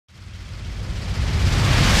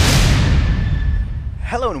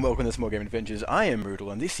Hello and welcome to Small Game Adventures. I am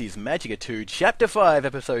Rudel and this is Magicka 2 Chapter 5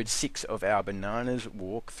 Episode 6 of our Bananas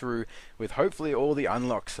walkthrough with hopefully all the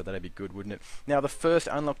unlocks, so that'd be good, wouldn't it? Now the first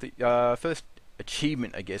unlock, first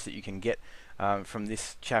achievement I guess that you can get from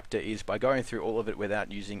this chapter is by going through all of it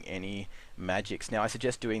without using any magics. Now I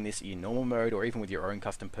suggest doing this in normal mode or even with your own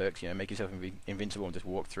custom perks, make yourself invincible and just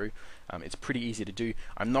walk through. It's pretty easy to do.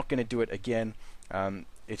 I'm not going to do it again.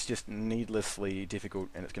 It's just needlessly difficult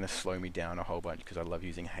and it's going to slow me down a whole bunch because I love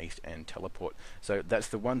using haste and teleport. So that's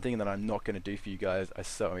the one thing that I'm not going to do for you guys. I'm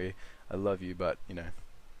sorry, I love you, but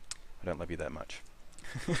I don't love you that much.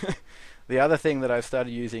 The other thing that I've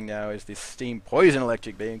started using now is this steam poison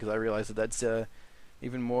electric beam because I realize that that's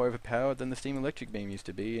even more overpowered than the steam electric beam used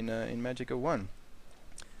to be in Magicka 1.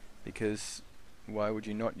 Because why would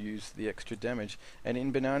you not use the extra damage? And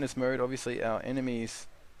in Bananas mode, obviously our enemies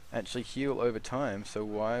actually heal over time, so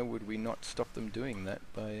why would we not stop them doing that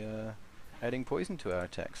by adding poison to our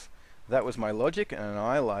attacks? That was my logic and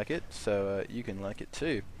I like it, so you can like it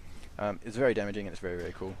too. It's very damaging and it's very,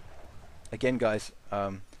 very cool. Again guys,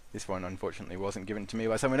 this one unfortunately wasn't given to me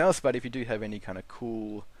by someone else, but if you do have any kind of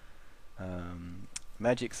cool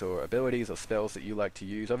magics or abilities or spells that you like to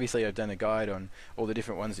use, obviously I've done a guide on all the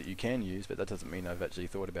different ones that you can use, but that doesn't mean I've actually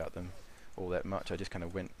thought about them all that much. I just kind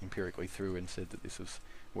of went empirically through and said that this was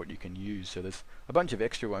what you can use. So there's a bunch of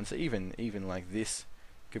extra ones. So even like this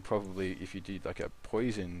could probably, if you did like a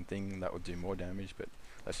poison thing, that would do more damage, but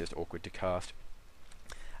that's just awkward to cast.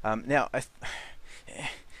 Now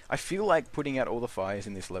I feel like putting out all the fires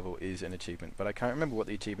in this level is an achievement, but I can't remember what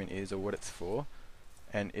the achievement is or what it's for,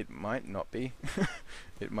 and it might not be.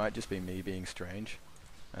 It might just be me being strange,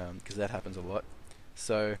 because that happens a lot.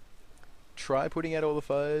 So try putting out all the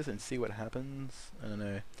fires and see what happens. I don't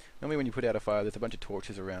know. Normally when you put out a fire, there's a bunch of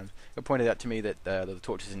torches around. It pointed out to me that the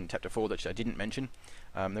torches in Chapter 4 that I didn't mention.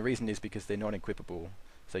 The reason is because they're not equipable.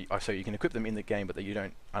 So you can equip them in the game, but you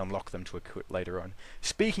don't unlock them to equip later on.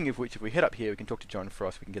 Speaking of which, if we head up here, we can talk to John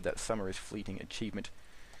Frost. We can get that Summer is Fleeting achievement,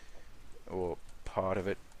 or part of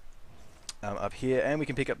it, up here, and we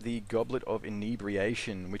can pick up the Goblet of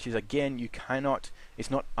Inebriation, which is again it's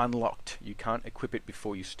not unlocked. You can't equip it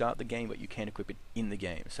before you start the game, but you can equip it in the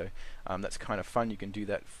game. So that's kind of fun. You can do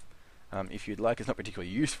that if you'd like. It's not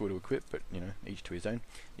particularly useful to equip, but each to his own.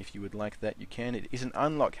 If you would like that, you can. It is an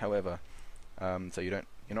unlock, however. So you're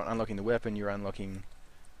not unlocking the weapon. You're unlocking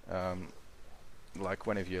like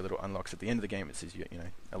one of your little unlocks at the end of the game. It says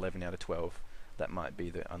 11 out of 12. That might be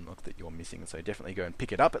the unlock that you're missing, so definitely go and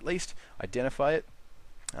pick it up at least, identify it,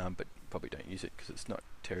 but probably don't use it because it's not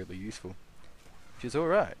terribly useful, which is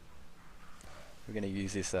alright. We're going to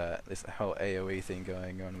use this whole AoE thing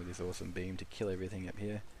going on with this awesome beam to kill everything up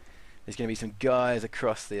here. There's going to be some guys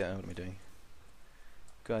across the... what am I doing?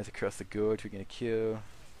 Guys across the gorge we're going to kill.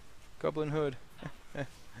 Goblin Hood.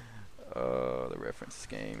 Oh, the reference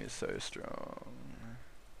scheme is so strong.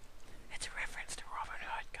 It's a reference to Robin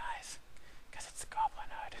Hood, guys. It's the Goblin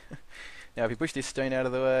Hood. Now if you push this stone out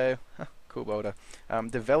of the way, cool boulder.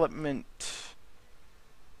 Development.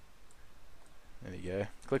 There you go.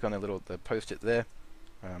 Click on the post-it there.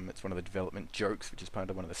 It's one of the development jokes, which is part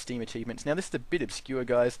of one of the Steam achievements. Now this is a bit obscure,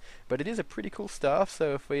 guys, but it is a pretty cool staff.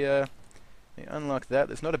 So if we unlock that,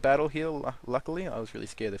 there's not a battle here. Luckily, I was really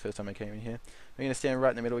scared the first time I came in here. We're going to stand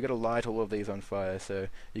right in the middle. We've got to light all of these on fire. So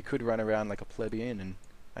you could run around like a plebeian and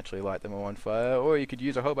actually light them all on fire, or you could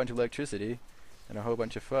use a whole bunch of electricity and a whole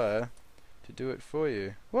bunch of fire to do it for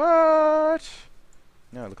you. What?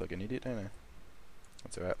 No, I look like an idiot, don't I?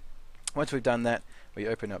 That's alright. Once we've done that, we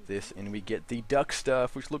open up this and we get the duck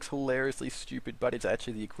staff, which looks hilariously stupid, but it's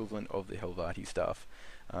actually the equivalent of the Helvati staff.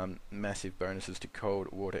 Massive bonuses to cold,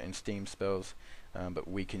 water and steam spells, but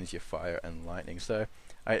weakens your fire and lightning. So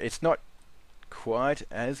it's not quite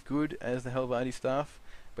as good as the Helvati staff,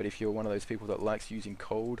 but if you're one of those people that likes using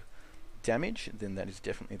cold damage, then that is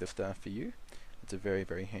definitely the staff for you. It's a very,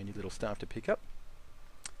 very handy little staff to pick up.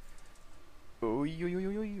 We're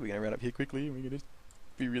going to run up here quickly and we're going to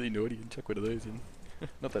be really naughty and chuck one of those in.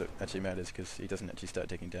 Not that it actually matters, because he doesn't actually start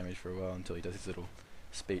taking damage for a while until he does his little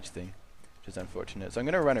speech thing, which is unfortunate. So I'm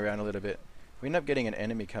going to run around a little bit. We end up getting an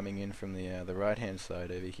enemy coming in from the right hand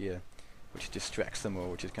side over here, which distracts them all,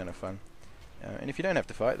 which is kind of fun. And if you don't have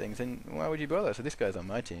to fight things, then why would you bother? So this guy's on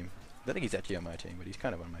my team. I don't think he's actually on my team, but he's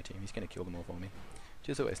kind of on my team. He's going to kill them all for me, which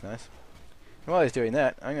is always nice. And while he's doing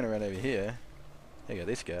that, I'm going to run over here. There you go,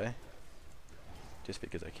 this guy. Just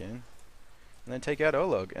because I can. And then take out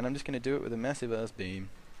Olog, and I'm just going to do it with a massive ass beam,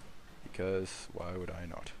 because why would I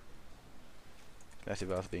not?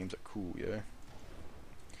 Massive ass beams are cool, yo.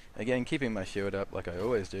 Again, keeping my shield up like I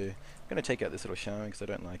always do. I'm going to take out this little shaman because I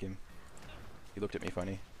don't like him. He looked at me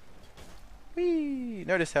funny. Whee!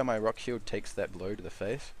 Notice how my rock shield takes that blow to the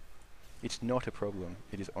face? It's not a problem.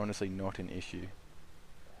 It is honestly not an issue.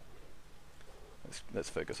 Let's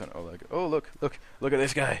focus on Oleg. Oh, look at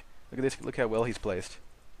this guy. Look at this. Look how well he's placed.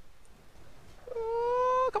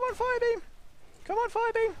 Oh, come on, Firebeam! Come on,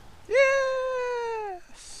 Firebeam!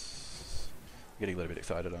 Yes! I'm getting a little bit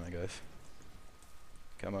excited, aren't I, guys?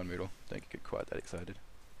 Come on, Moodle. Don't get quite that excited.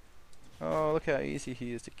 Oh, look how easy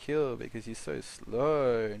he is to kill because he's so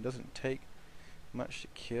slow and doesn't take much to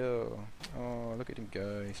kill. Oh, look at him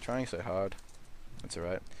go. He's trying so hard. That's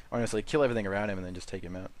alright. Honestly, kill everything around him and then just take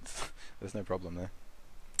him out. There's no problem there.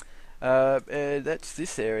 That's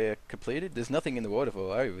this area completed. There's nothing in the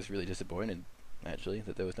waterfall. I was really disappointed, actually,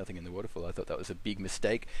 that there was nothing in the waterfall. I thought that was a big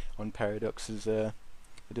mistake on Paradox's, the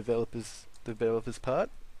developer's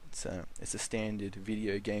part. It's a standard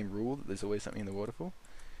video game rule that there's always something in the waterfall.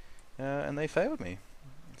 And they failed me.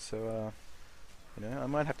 So, you know, I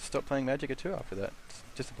might have to stop playing Magicka too after that. It's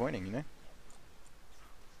disappointing, you know.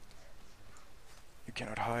 You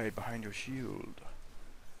cannot hide behind your shield,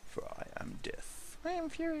 for I am death. I am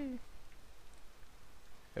fury.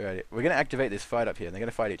 Alrighty, we're going to activate this fight up here, and they're going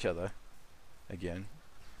to fight each other again.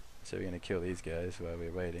 So we're going to kill these guys while we're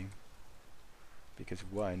waiting. Because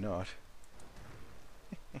why not?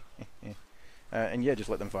 And yeah, just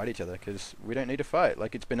let them fight each other, because we don't need to fight.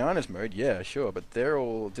 Like, it's bananas mode, yeah, sure, but they're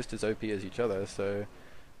all just as OP as each other, so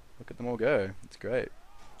look at them all go. It's great.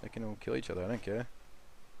 They can all kill each other, I don't care.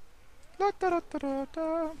 La da da da da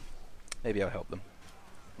da. Maybe I'll help them.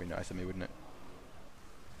 Be nice of me, wouldn't it?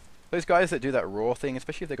 Those guys that do that roar thing,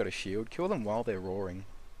 especially if they've got a shield, kill them while they're roaring.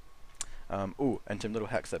 Ooh, and some little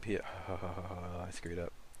hacks up here. I screwed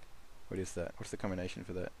up. What is that? What's the combination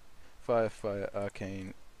for that? Fire, fire,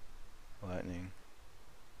 arcane, lightning.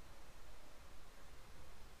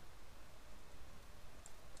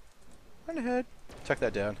 Run ahead. Chuck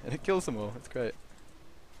that down, and it kills them all. It's great.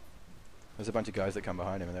 There's a bunch of guys that come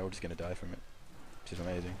behind him, and they're all just going to die from it, which is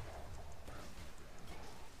amazing.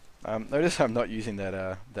 Notice I'm not using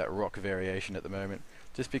that that rock variation at the moment,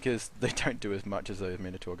 just because they don't do as much as those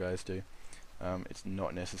Minotaur guys do. It's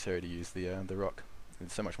not necessary to use the rock.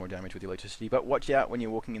 There's so much more damage with the electricity, but watch out when you're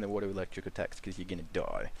walking in the water with electric attacks, because you're going to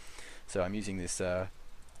die. So I'm using this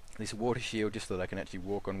this water shield just so that I can actually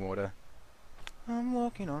walk on water. I'm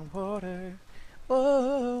walking on water,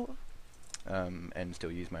 whoa! And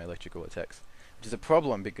still use my electrical attacks, which is a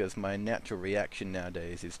problem because my natural reaction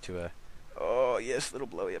nowadays is to oh yes, little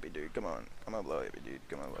blowy uppy dude, come on blowy uppy dude,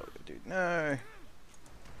 come on blowy uppy dude, no!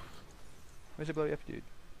 Where's the blowy uppy dude?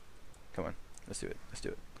 Come on, let's do it,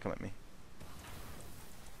 come at me.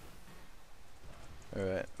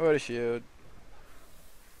 Alright, water shield.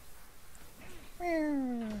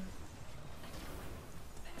 Oh,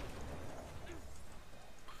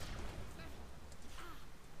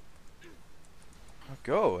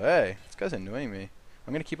 go away! This guy's annoying me.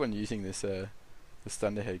 I'm gonna keep on using this this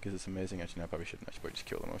Thunderhead because it's amazing. Actually, no, I probably shouldn't. I should probably just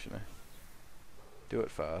kill them all, shouldn't I? Do it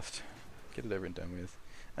fast. Get it over and done with.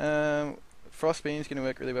 Frost Beam's gonna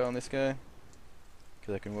work really well on this guy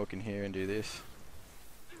because I can walk in here and do this.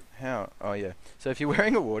 How? Oh yeah. So if you're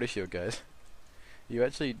wearing a water shield, guys, you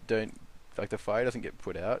actually don't, like, the fire doesn't get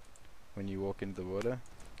put out when you walk into the water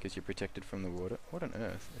because you're protected from the water. What on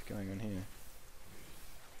earth is going on here?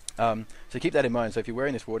 So keep that in mind. So if you're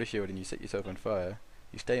wearing this water shield and you set yourself on fire,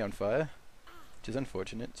 you stay on fire, which is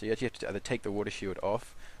unfortunate. So you actually have to either take the water shield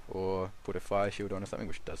off or put a fire shield on or something,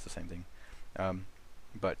 which does the same thing.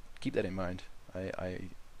 But keep that in mind.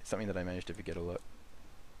 It's something that I managed to forget a lot.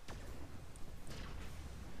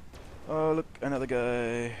 Oh, look, another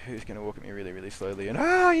guy who's going to walk at me really, really slowly, and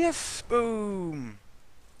ah, yes, boom!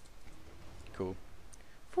 Cool.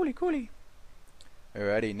 Fully cooly.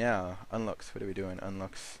 Alrighty, now, unlocks. What are we doing?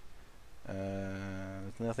 Unlocks.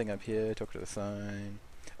 There's nothing up here. Talk to the sign.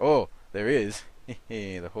 Oh, there is.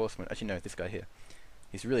 The horseman. Actually, no, this guy here.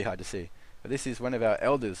 He's really hard to see. But this is one of our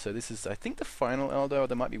elders, so this is, I think, the final elder, or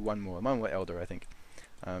there might be one more elder, I think,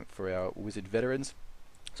 for our wizard veterans.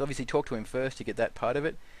 So obviously talk to him first to get that part of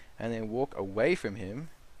it, and then walk away from him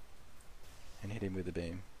and hit him with the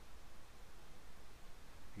beam.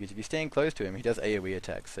 Because if you stand close to him, he does AoE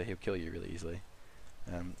attacks, so he'll kill you really easily.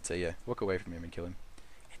 So yeah, walk away from him and kill him.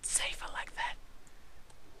 It's safer like that.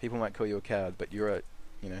 People might call you a coward, but you're a,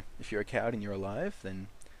 you know, if you're a coward and you're alive, then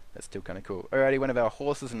that's still kind of cool. Alrighty, one of our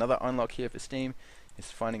horses, another unlock here for Steam,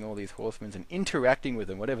 is finding all these horsemen and interacting with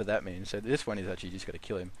them, whatever that means. So this one is actually just got to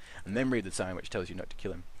kill him, and then read the sign which tells you not to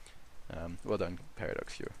kill him. Well done,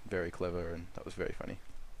 Paradox, you're very clever, and that was very funny.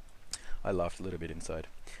 I laughed a little bit inside.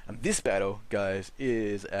 And this battle, guys,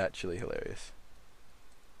 is actually hilarious.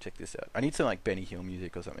 Check this out. I need some, like, Benny Hill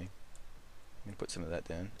music or something. I'm going to put some of that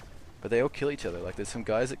down. But they all kill each other. Like there's some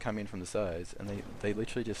guys that come in from the sides, and they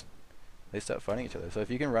literally just they start fighting each other. So if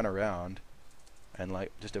you can run around and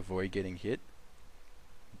like just avoid getting hit,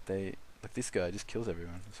 they like this guy just kills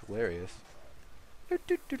everyone. It's hilarious. I'm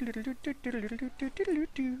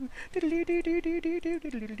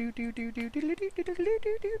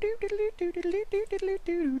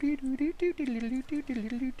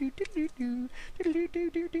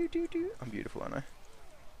beautiful, aren't I?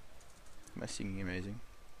 Am I singing amazing?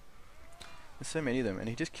 There's so many of them, and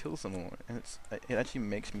he just kills them all, and it actually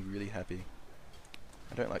makes me really happy.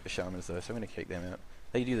 I don't like the shamans though, so I'm gonna kick them out.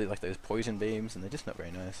 They do like those poison beams, and they're just not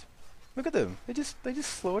very nice. Look at them! They're just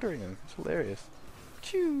slaughtering them. It's hilarious.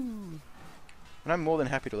 Choo! And I'm more than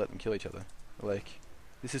happy to let them kill each other. Like,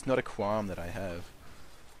 this is not a qualm that I have.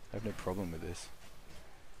 I have no problem with this.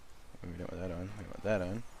 We don't want that on. We want that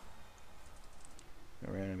on.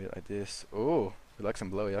 Go around a bit like this. Oh, we like some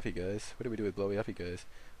blowy uppy guys. What do we do with blowy uppy guys?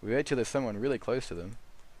 We wait till there's someone really close to them,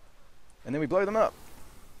 and then we blow them up.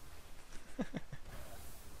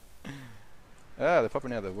 Ah, they're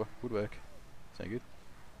popping out of the woodwork. Sound good?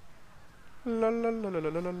 Boom!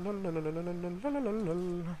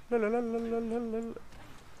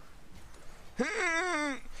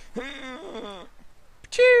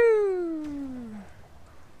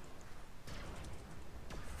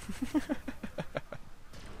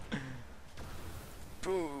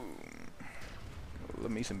 Love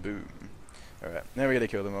me some boom. Alright, now we gotta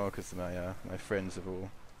kill them all because my friends have all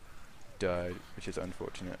died, which is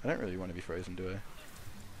unfortunate. I don't really want to be frozen, do I?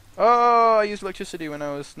 Oh, I used electricity when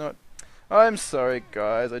I was not... I'm sorry,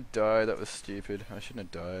 guys. I died. That was stupid. I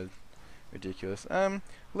shouldn't have died. Ridiculous.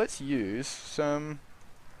 Let's use some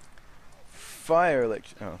fire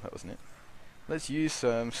Oh, that wasn't it. Let's use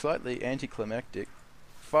some slightly anticlimactic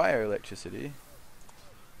fire electricity.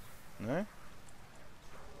 No?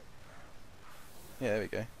 Yeah, there we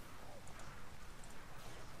go.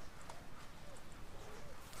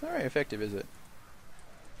 It's not very effective, is it?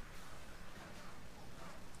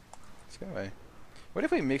 Let's go away. What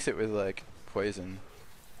if we mix it with, like, poison?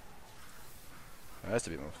 Oh, that's a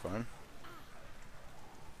bit more fun.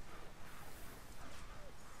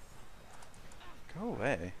 Go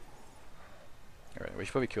away. Alright, we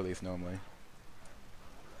should probably kill these normally.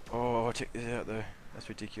 Oh, check this out, though. That's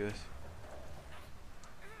ridiculous.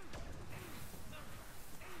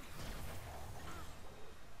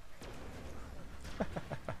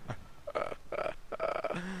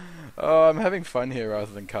 Oh, I'm having fun here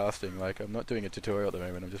rather than casting. Like, I'm not doing a tutorial at the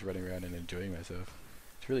moment, I'm just running around and enjoying myself.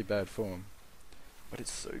 It's really bad form. But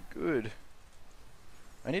it's so good.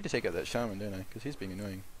 I need to take out that shaman, don't I? Because he's being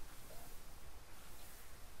annoying.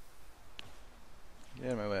 Get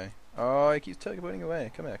out of my way. Oh, he keeps teleporting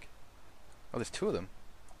away. Come back. Oh, there's two of them.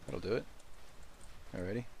 That'll do it.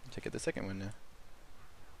 Alrighty. Check out the second one now.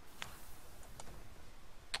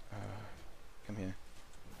 Come here.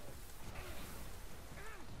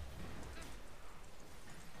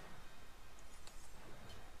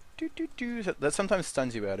 So that sometimes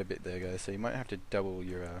stuns you out a bit there, guys, so you might have to double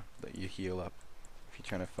your heal up if you're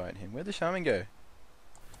trying to fight him. Where'd the shaman go?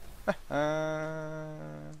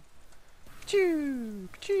 Choo!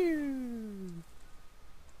 Choo!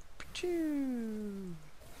 Choo!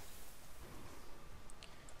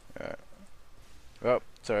 Alright. Well,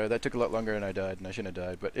 sorry, that took a lot longer and I died, and I shouldn't have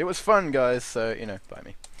died, but it was fun, guys, so, you know, buy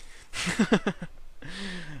me.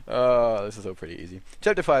 Oh, this is all pretty easy.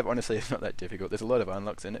 Chapter 5, honestly, is not that difficult. There's a lot of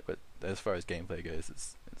unlocks in it, but as far as gameplay goes,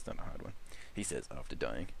 it's not a hard one. He says after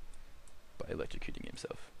dying by electrocuting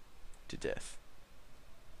himself to death.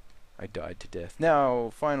 I died to death.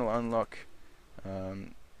 Now, final unlock,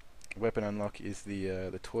 weapon unlock is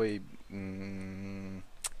the toy. I'm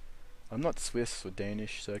not Swiss or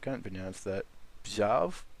Danish, so I can't pronounce that.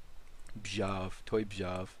 Bjarv, toy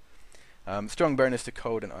Bjarv. Strong bonus to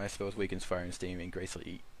cold and ice spells, weakens fire and steam, and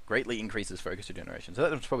greatly increases focus regeneration. So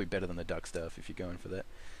that's probably better than the duck stuff if you're going for that.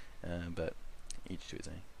 But each to his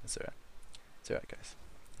own. That's alright. It's alright, guys.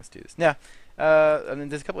 Let's do this. Now, I mean,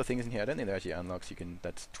 there's a couple of things in here. I don't think they're actually unlocks. You can.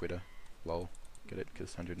 That's Twitter. Lol. Get it?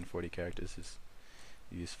 Because 140 characters is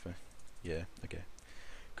used for. Yeah. Okay.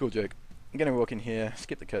 Cool joke. I'm gonna walk in here,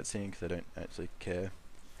 skip the cutscene because I don't actually care.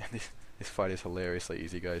 And this fight is hilariously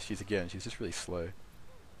easy, guys. She's just really slow.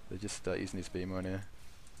 They just start using this beam on her,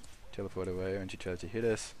 teleport away when she tries to hit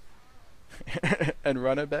us, and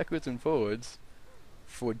run her backwards and forwards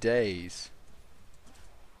for days.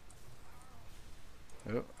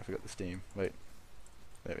 Oh, I forgot the steam. Wait.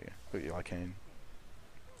 There we go. Put your arcane.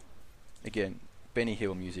 Again, Benny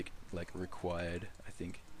Hill music, like, required, I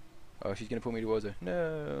think. Oh, she's going to pull me towards her.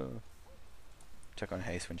 No! Check on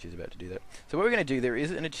haste when she's about to do that. So what we're going to do, there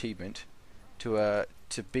is an achievement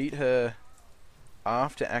to beat her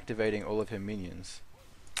after activating all of her minions.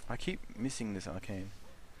 I keep missing this arcane.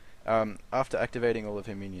 After activating all of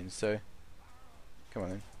her minions, so come on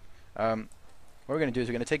then. What we're going to do is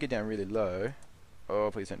we're going to take it down really low. Oh,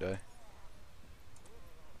 please don't die.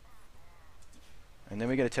 And then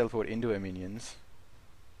we're going to teleport into her minions,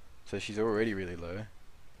 so she's already really low,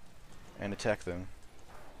 and attack them,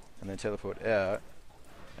 and then teleport out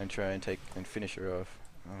and try and finish her off.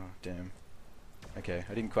 Oh damn. Okay,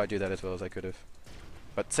 I didn't quite do that as well as I could have.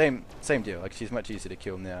 But same deal. Like, she's much easier to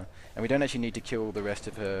kill now, and we don't actually need to kill the rest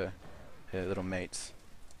of her little mates.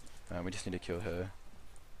 We just need to kill her.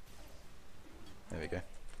 There we go.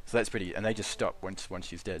 So that's pretty, and they just stop once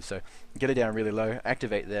she's dead. So get her down really low,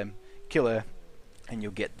 activate them, kill her, and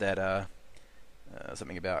you'll get that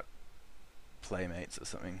something about playmates or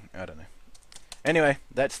something. I don't know. Anyway,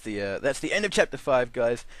 that's the end of chapter 5,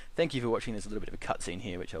 guys. Thank you for watching. There's a little bit of a cutscene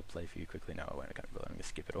here, which I'll play for you quickly. No, I won't. I can't bother. I'm going to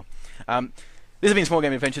skip it all. This has been Small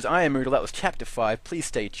Game Adventures. I am Moodle. That was chapter 5. Please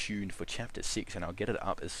stay tuned for chapter 6, and I'll get it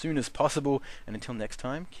up as soon as possible. And until next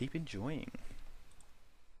time, keep enjoying.